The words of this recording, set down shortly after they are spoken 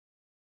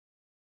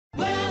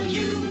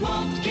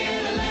won't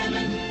get a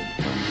lemon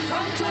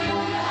from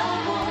Toyota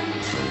of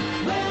Orange.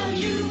 Well,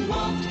 you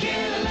won't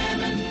get a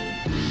lemon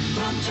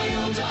from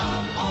Toyota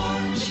of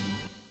Orange.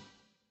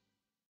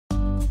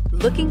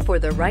 Looking for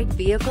the right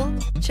vehicle?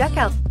 Check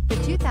out the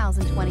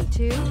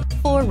 2022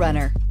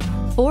 4Runner.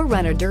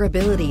 4Runner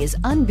durability is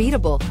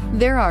unbeatable.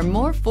 There are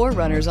more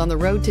 4Runners on the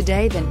road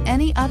today than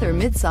any other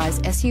midsize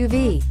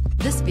SUV.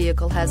 This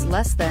vehicle has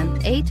less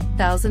than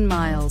 8,000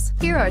 miles.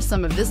 Here are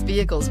some of this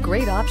vehicle's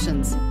great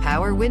options: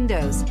 power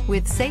windows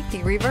with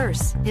safety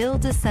reverse, hill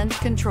descent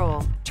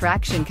control,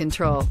 traction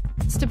control,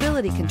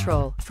 stability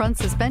control, front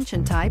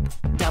suspension type,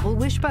 double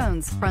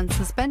wishbones, front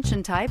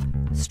suspension type,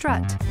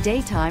 strut,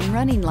 daytime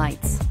running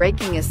lights,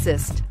 braking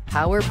assist,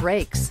 power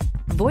brakes,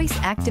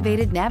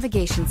 voice-activated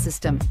navigation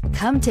system.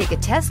 Come take a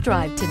test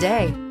drive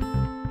today.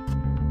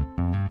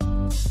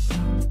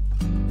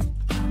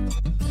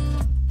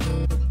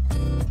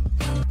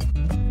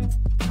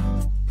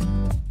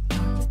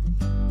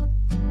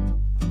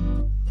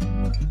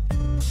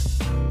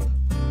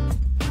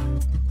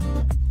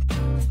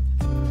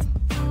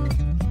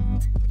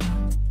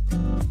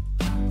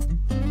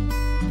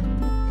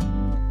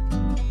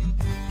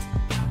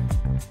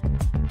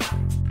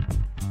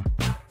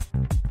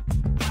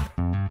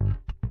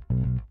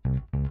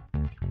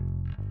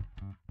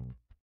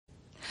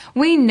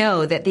 We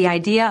know that the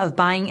idea of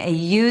buying a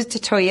used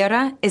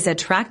Toyota is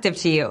attractive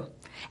to you.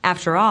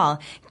 After all,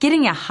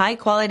 getting a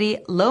high-quality,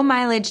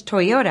 low-mileage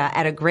Toyota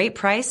at a great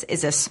price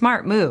is a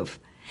smart move.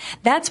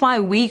 That's why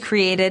we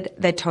created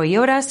the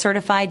Toyota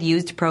Certified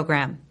Used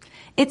Program.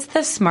 It's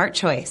the smart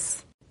choice.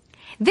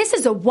 This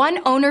is a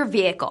one-owner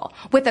vehicle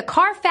with a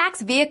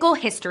Carfax Vehicle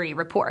History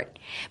Report.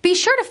 Be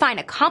sure to find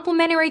a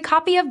complimentary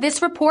copy of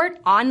this report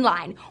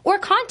online or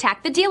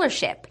contact the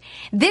dealership.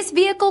 This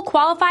vehicle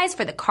qualifies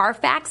for the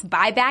Carfax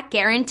Buyback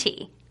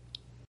Guarantee.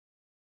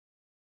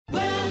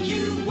 Well,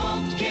 you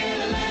won't get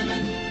a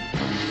lemon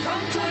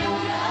from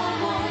Toyota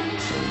of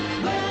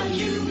Orange. Well,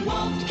 you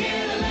won't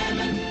get a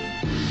lemon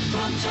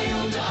from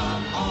Toyota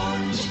of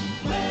Orange.